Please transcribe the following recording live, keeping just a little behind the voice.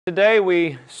Today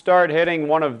we start hitting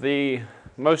one of the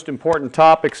most important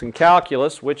topics in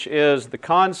calculus, which is the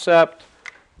concept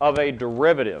of a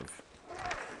derivative.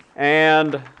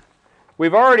 And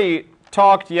we've already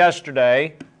talked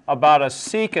yesterday about a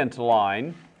secant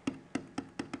line,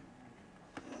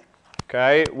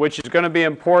 okay, which is going to be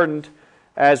important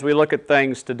as we look at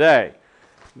things today.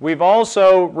 We've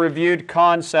also reviewed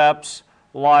concepts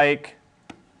like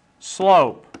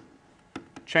slope,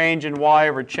 change in y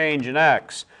over change in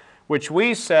x, which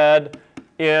we said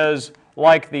is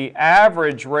like the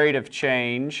average rate of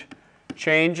change,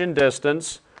 change in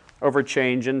distance over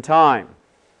change in time.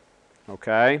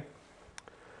 Okay?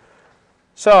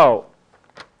 So,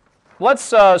 let's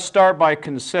start by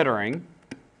considering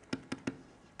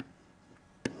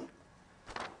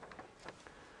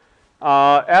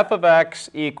f of x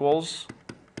equals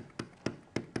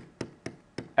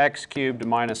x cubed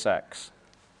minus x.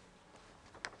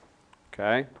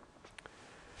 Okay?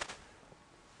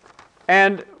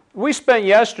 And we spent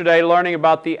yesterday learning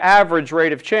about the average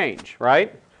rate of change,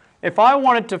 right? If I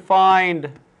wanted to find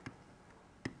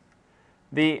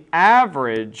the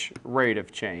average rate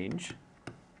of change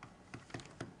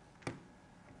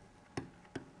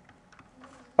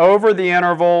over the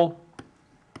interval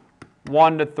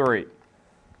 1 to 3.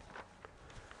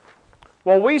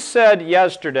 Well, we said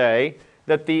yesterday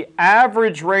that the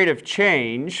average rate of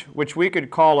change, which we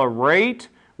could call a rate,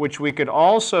 which we could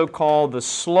also call the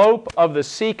slope of the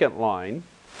secant line,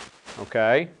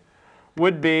 okay,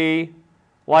 would be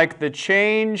like the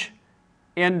change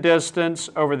in distance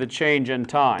over the change in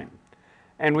time.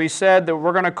 And we said that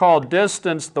we're going to call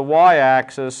distance the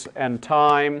y-axis and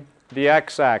time the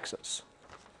x-axis.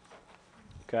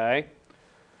 Okay?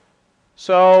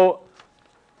 So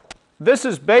this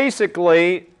is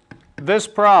basically this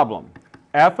problem.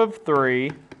 F of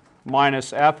 3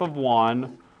 minus f of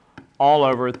 1 all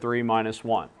over 3 minus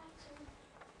 1.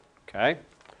 Okay?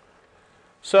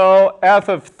 So f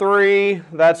of 3,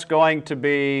 that's going to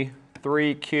be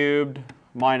 3 cubed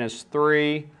minus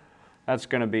 3. That's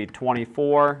going to be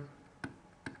 24.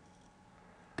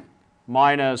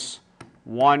 Minus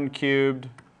 1 cubed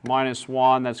minus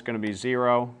 1, that's going to be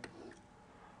 0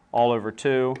 all over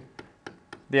 2.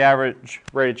 The average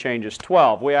rate of change is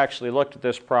 12. We actually looked at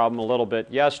this problem a little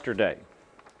bit yesterday.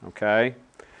 Okay?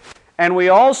 And we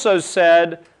also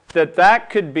said that that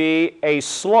could be a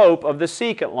slope of the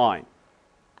secant line.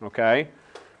 Okay?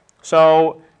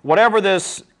 So whatever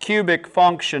this cubic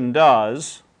function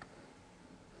does,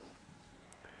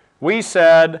 we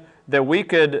said that we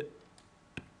could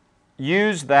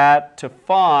use that to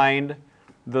find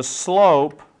the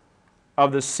slope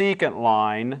of the secant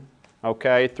line,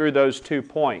 okay, through those 2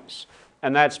 points.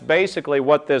 And that's basically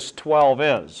what this 12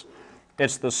 is.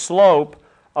 It's the slope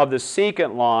of the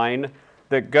secant line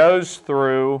that goes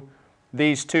through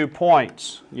these 2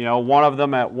 points. You know, one of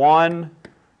them at 1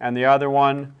 and the other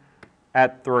one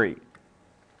at 3.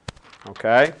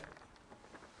 Okay?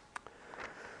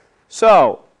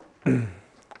 So,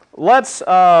 let's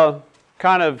kind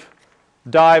of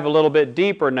dive a little bit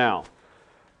deeper now.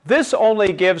 This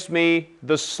only gives me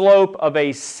the slope of a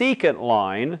secant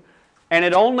line, and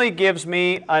it only gives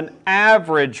me an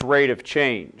average rate of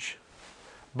change.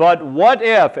 But what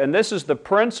if, and this is the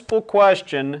principal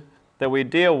question that we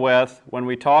deal with when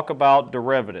we talk about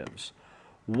derivatives,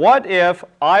 what if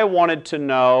I wanted to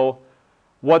know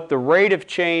what the rate of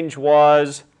change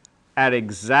was at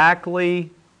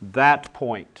exactly that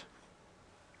point,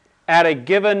 at a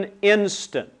given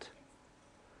instant,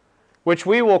 which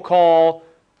we will call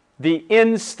the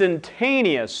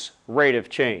instantaneous rate of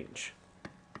change.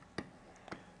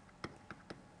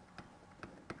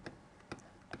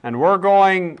 And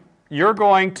you're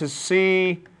going to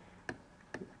see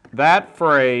that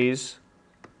phrase,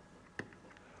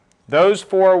 those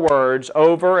 4 words,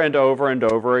 over and over and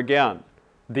over again.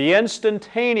 The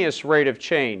instantaneous rate of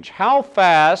change. How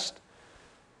fast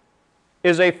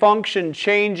is a function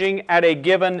changing at a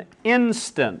given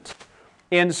instant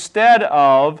instead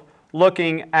of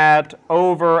looking at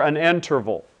over an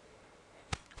interval?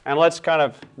 And let's kind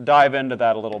of dive into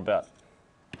that a little bit.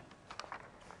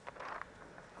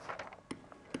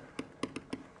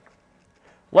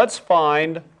 Let's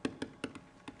find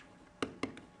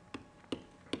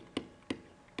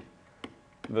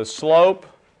the slope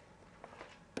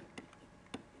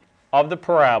of the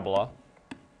parabola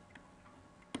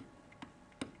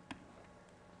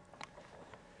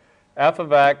f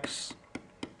of x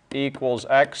equals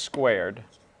x squared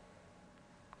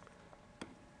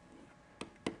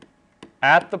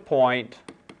at the point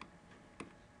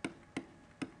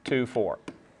 2, 4.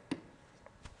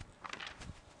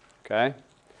 Okay?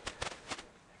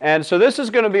 And so this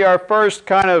is going to be our first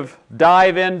kind of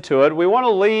dive into it. We want to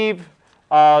leave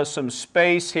some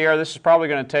space here. This is probably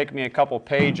going to take me a couple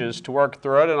pages to work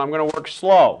through it, and I'm going to work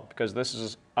slow because this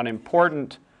is an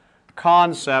important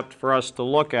concept for us to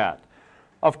look at.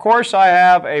 Of course, I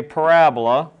have a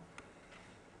parabola.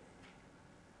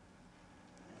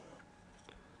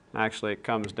 Actually, it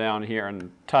comes down here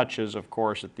and touches, of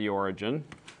course, at the origin.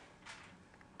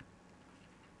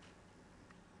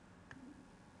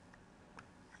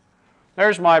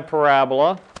 There's my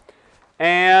parabola.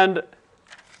 And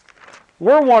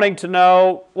we're wanting to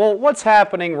know, well, what's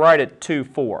happening right at 2,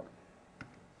 4?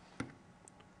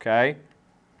 Okay?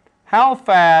 How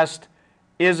fast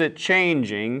is it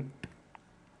changing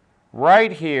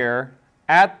right here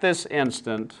at this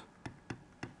instant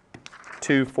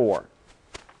 2, 4?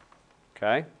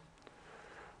 Okay?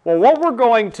 Well, what we're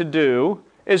going to do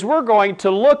is we're going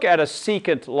to look at a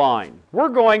secant line. We're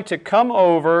going to come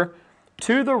over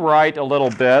to the right a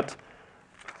little bit,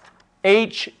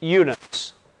 h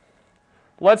units.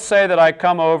 Let's say that I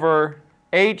come over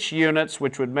h units,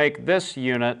 which would make this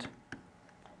unit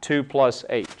 2 plus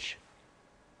h.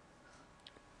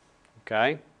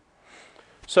 Okay?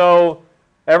 So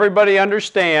everybody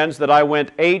understands that I went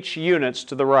h units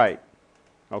to the right.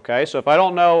 Okay? So if I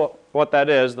don't know what that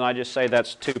is, then I just say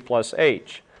that's 2 plus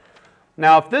h.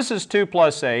 Now, if this is 2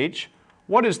 plus h,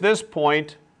 what is this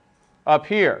point up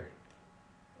here?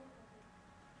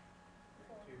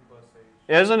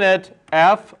 Isn't it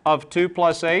f of 2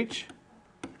 plus h?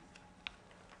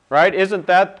 Right? Isn't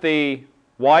that the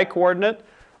y-coordinate?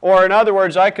 Or in other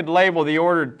words, I could label the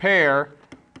ordered pair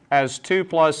as 2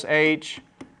 plus h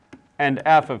and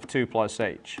f of 2 plus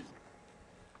h.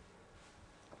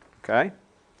 Okay?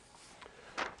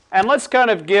 And let's kind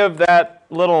of give that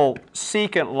little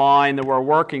secant line that we're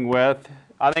working with.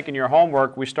 I think in your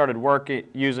homework we started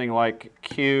using like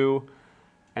q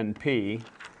and p.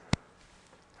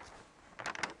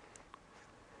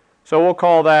 So we'll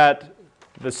call that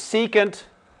the secant.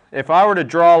 If I were to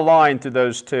draw a line through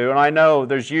those two, and I know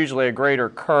there's usually a greater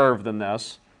curve than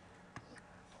this,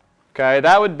 okay,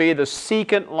 that would be the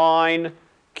secant line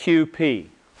QP.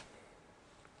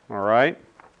 All right?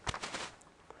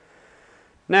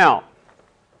 Now,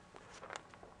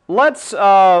 let's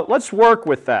work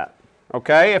with that.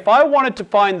 Okay? If I wanted to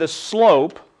find the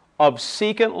slope of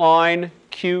secant line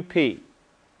QP,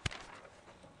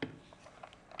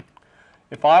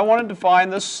 if I wanted to find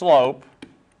the slope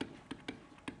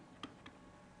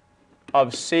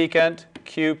of secant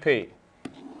QP,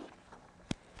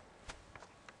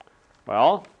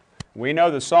 well, we know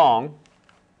the song.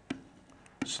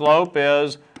 Slope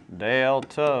is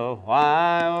delta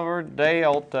y over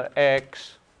delta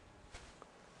x.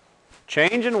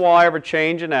 Change in y over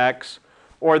change in x,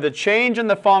 or the change in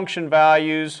the function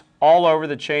values all over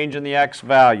the change in the x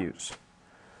values.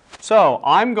 So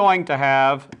I'm going to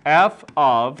have f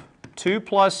of 2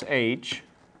 plus h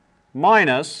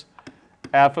minus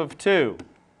f of 2.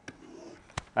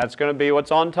 That's going to be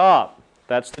what's on top.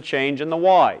 That's the change in the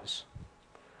y's.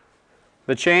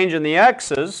 The change in the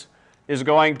x's is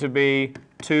going to be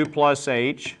 2 plus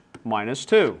h minus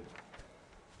 2.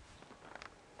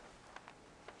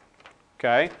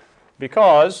 Okay?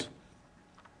 Because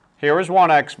here is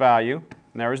one x value,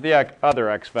 and there is the other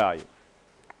x value.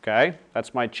 Okay?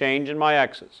 That's my change in my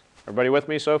x's. Everybody with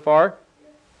me so far?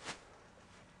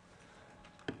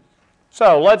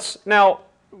 So now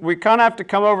we kind of have to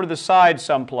come over to the side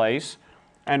someplace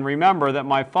and remember that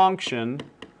my function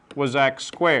was x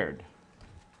squared.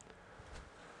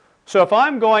 So if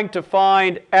I'm going to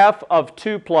find f of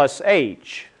 2 plus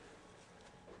h,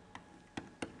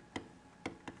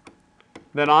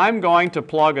 then I'm going to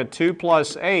plug a 2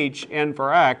 plus h in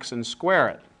for x and square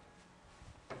it.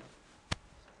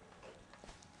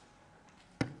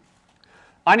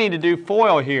 I need to do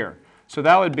FOIL here. So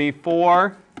that would be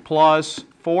 4 plus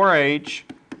 4h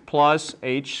plus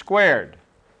h squared.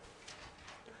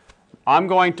 I'm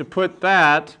going to put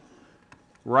that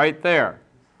right there.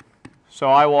 So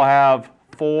I will have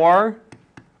 4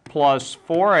 plus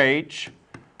 4h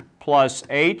plus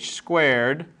h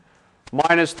squared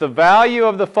minus the value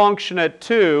of the function at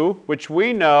 2, which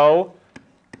we know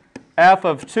f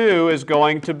of 2 is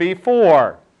going to be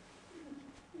 4.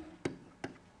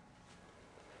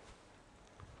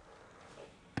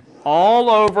 All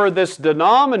over this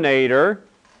denominator,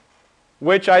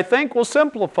 which I think will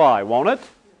simplify, won't it?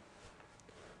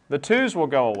 The 2's will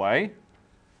go away.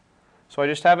 So I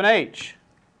just have an h.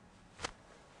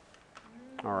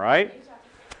 All right?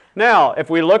 Now, if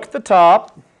we look at the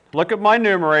top, look at my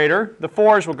numerator, the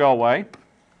 4's will go away.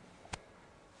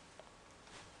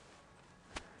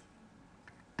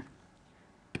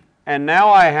 And now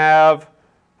I have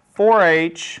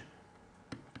 4h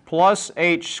plus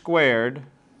h squared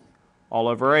all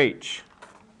over h.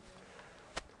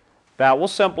 That will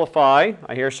simplify.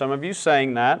 I hear some of you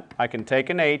saying that. I can take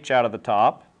an h out of the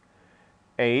top.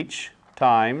 H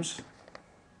times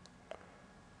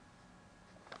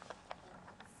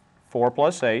 4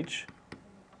 plus h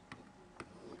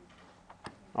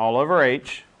all over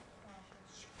h.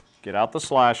 Get out the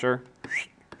slasher.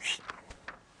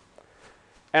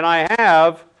 And I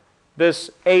have this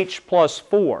h plus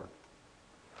 4.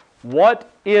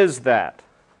 What is that?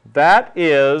 That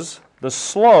is the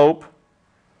slope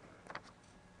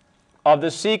of the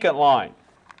secant line.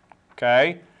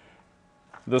 Okay?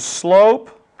 The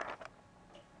slope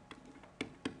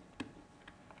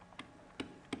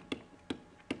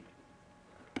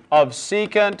of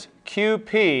secant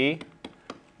QP,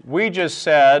 we just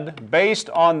said, based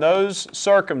on those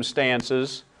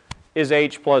circumstances, is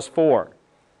h plus 4.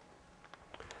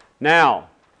 Now,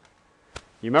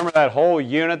 you remember that whole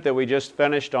unit that we just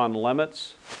finished on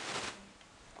limits?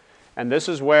 And this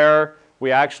is where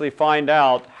we actually find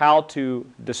out how to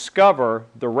discover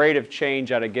the rate of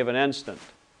change at a given instant.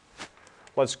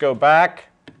 Let's go back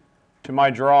to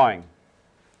my drawing.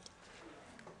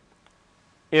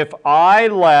 If I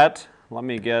let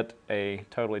me get a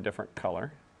totally different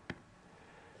color.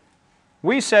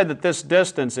 We said that this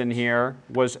distance in here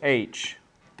was h.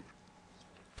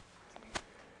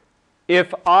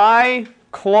 If I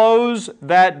close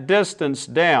that distance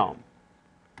down,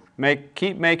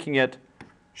 keep making it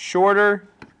shorter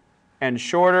and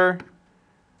shorter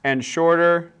and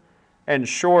shorter and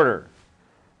shorter,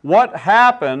 what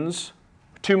happens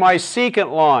to my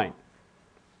secant line?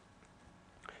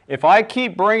 If I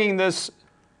keep bringing this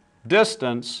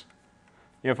distance,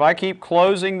 if I keep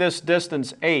closing this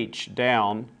distance h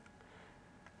down,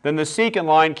 then the secant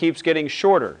line keeps getting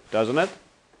shorter, doesn't it?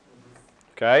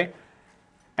 Okay?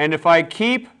 And if I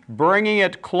keep bringing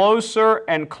it closer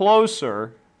and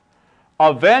closer,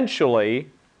 eventually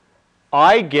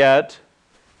I get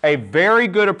a very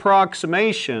good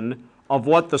approximation of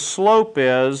what the slope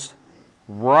is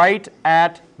right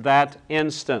at that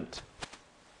instant.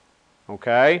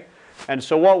 Okay? And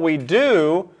so what we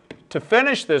do to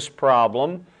finish this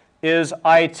problem is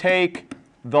I take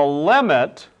the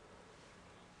limit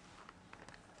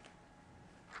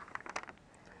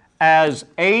as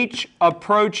h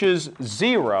approaches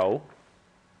 0.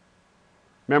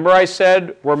 Remember I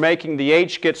said we're making the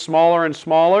h get smaller and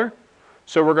smaller?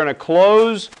 So we're going to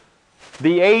close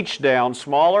the h down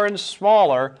smaller and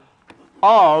smaller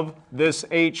of this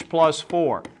h plus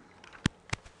 4.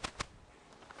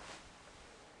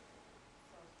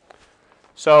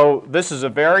 So this is a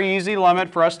very easy limit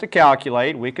for us to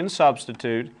calculate. We can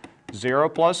substitute 0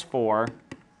 plus 4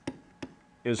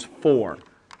 is 4.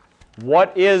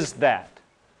 What is that?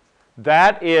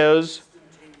 That is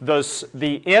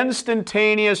the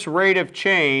instantaneous rate of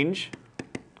change.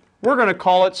 We're going to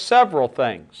call it several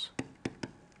things.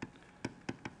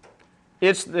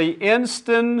 It's the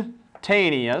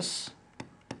instantaneous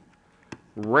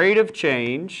rate of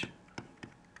change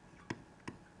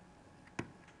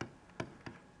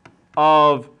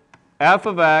of f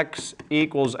of x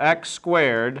equals x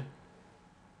squared,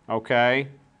 okay,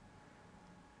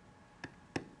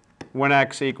 when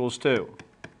x equals 2.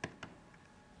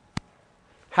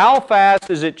 How fast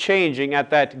is it changing at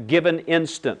that given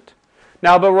instant?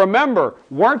 Now, but remember,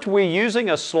 weren't we using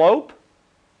a slope?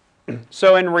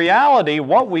 So in reality,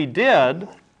 what we did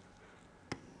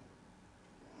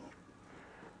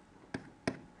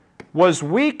was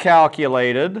we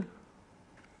calculated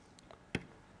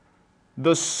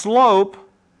the slope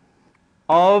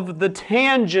of the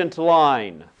tangent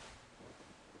line.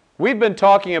 We've been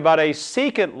talking about a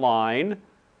secant line,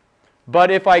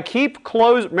 but if I keep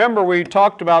closing, remember we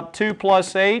talked about 2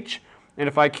 plus h, and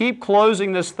if I keep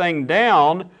closing this thing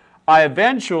down, I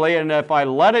eventually, and if I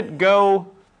let it go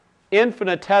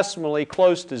infinitesimally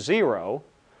close to 0,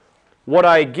 what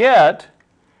I get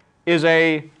is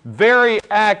a very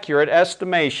accurate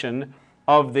estimation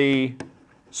of the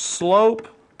slope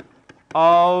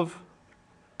of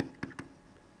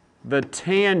the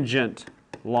tangent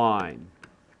line.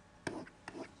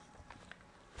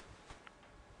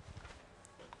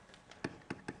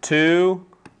 To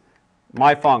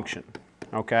my function,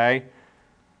 okay?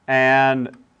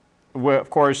 And of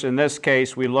course, in this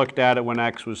case, we looked at it when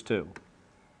x was 2.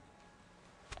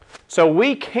 So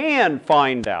we can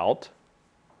find out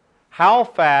how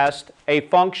fast a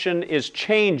function is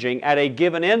changing at a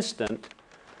given instant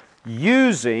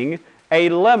using a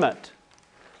limit.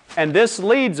 And this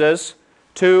leads us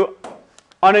to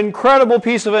an incredible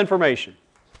piece of information,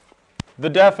 the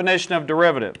definition of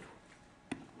derivative.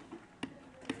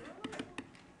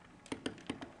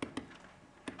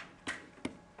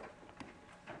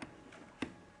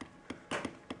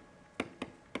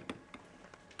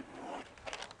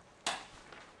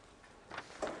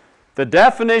 The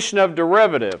definition of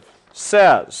derivative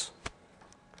says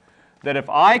that if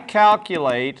I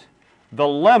calculate the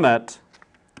limit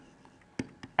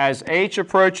as h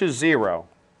approaches 0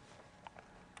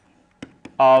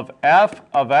 of f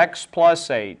of x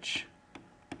plus h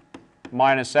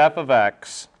minus f of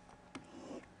x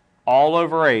all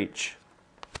over h,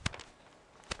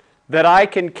 that I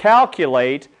can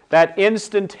calculate that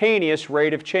instantaneous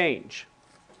rate of change,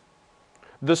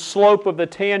 the slope of the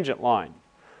tangent line.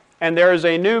 And there is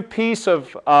a new piece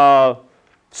of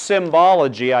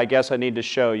symbology, I guess I need to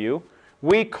show you.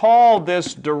 We call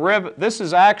this derivative, this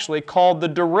is actually called the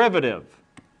derivative.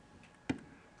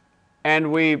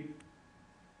 And we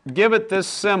give it this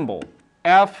symbol,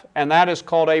 f, and that is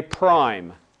called a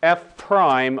prime. F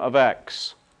prime of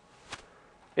x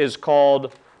is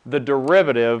called the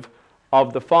derivative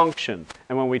of the function.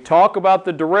 And when we talk about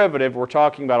the derivative, we're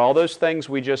talking about all those things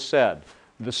we just said.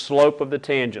 The slope of the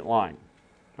tangent line.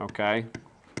 Okay?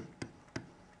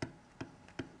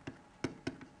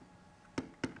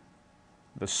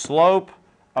 The slope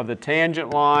of the tangent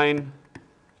line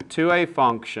to a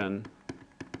function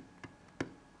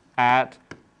at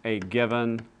a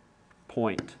given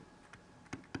point.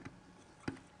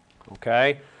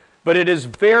 Okay? But it is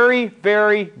very,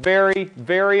 very, very,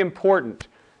 very important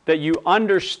that you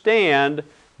understand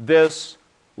this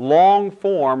long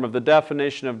form of the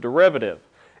definition of derivative.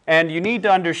 And you need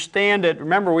to understand it.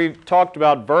 Remember, we've talked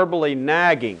about verbally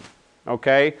nagging.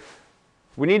 Okay?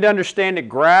 We need to understand it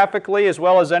graphically as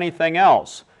well as anything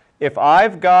else. If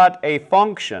I've got a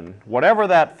function, whatever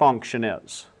that function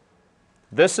is,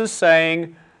 this is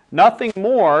saying nothing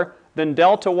more than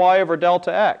delta y over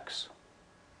delta x.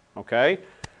 Okay?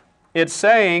 It's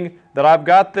saying that I've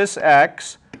got this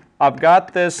x, I've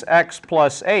got this x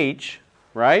plus h,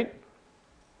 right?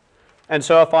 And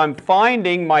so if I'm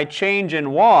finding my change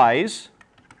in y's,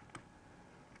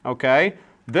 okay,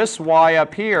 this y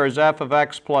up here is f of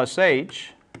x plus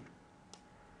h.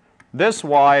 This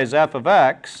y is f of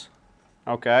x,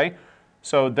 okay?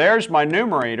 So there's my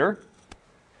numerator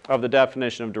of the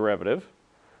definition of derivative.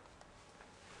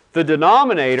 The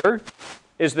denominator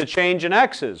is the change in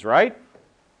x's, right?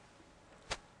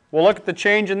 Well, look at the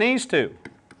change in these two.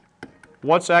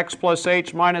 What's x plus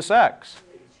h minus x?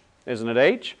 Isn't it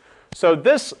h? So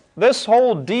this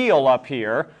whole deal up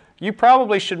here, you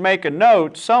probably should make a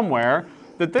note somewhere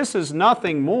that this is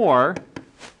nothing more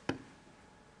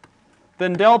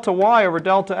than delta y over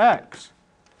delta x.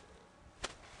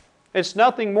 It's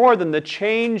nothing more than the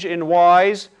change in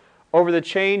y's over the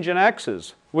change in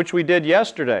x's, which we did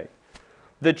yesterday.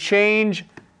 The change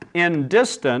in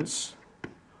distance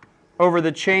over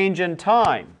the change in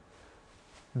time.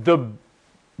 The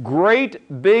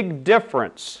great big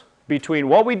difference between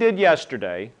what we did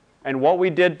yesterday and what we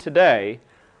did today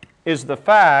is the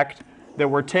fact that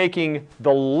we're taking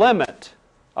the limit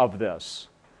of this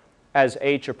as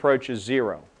h approaches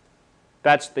 0.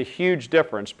 That's the huge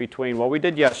difference between what we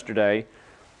did yesterday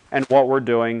and what we're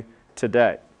doing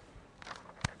today.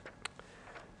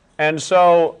 And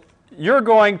so you're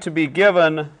going to be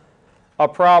given a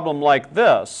problem like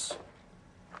this.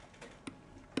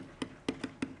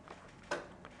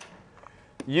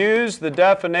 Use the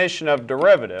definition of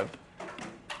derivative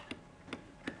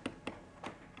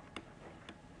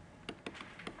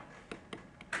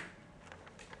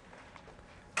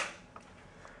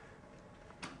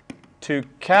to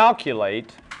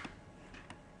calculate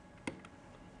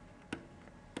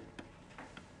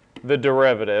the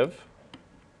derivative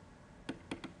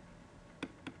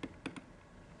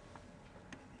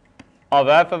of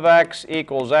f of x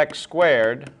equals x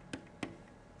squared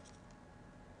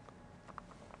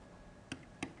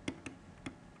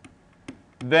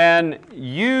then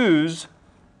use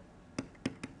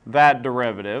that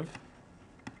derivative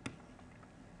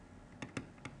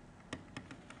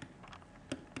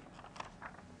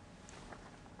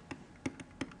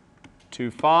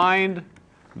to find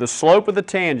the slope of the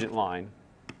tangent line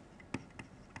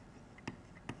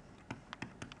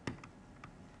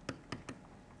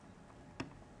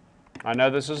I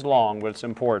know this is long, but it's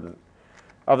important,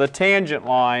 of the tangent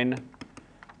line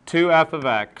to f of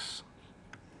x.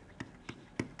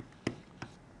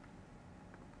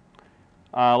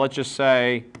 Let's just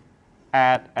say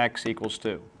at x equals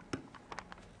 2.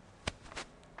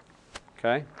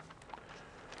 Okay?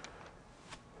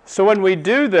 So when we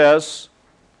do this,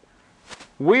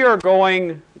 we are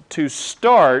going to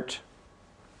start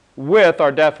with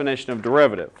our definition of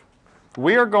derivative.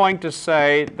 We are going to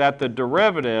say that the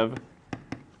derivative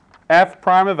f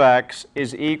prime of x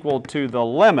is equal to the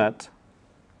limit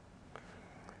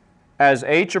as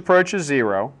h approaches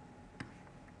 0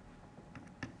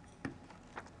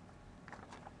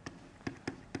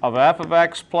 of f of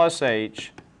x plus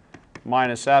h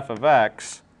minus f of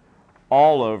x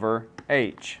all over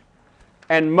h.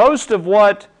 And most of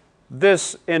what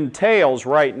this entails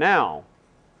right now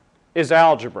is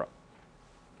algebra,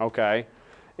 okay?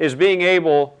 Is being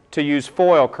able to use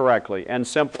FOIL correctly and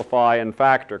simplify and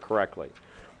factor correctly.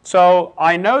 So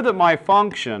I know that my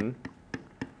function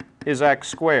is x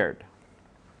squared.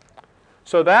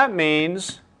 So that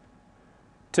means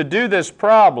to do this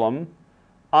problem,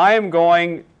 I am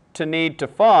going to need to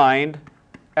find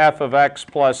f of x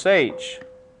plus h,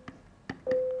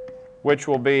 which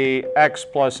will be x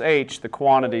plus h, the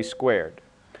quantity squared.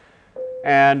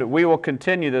 And we will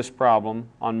continue this problem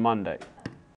on Monday.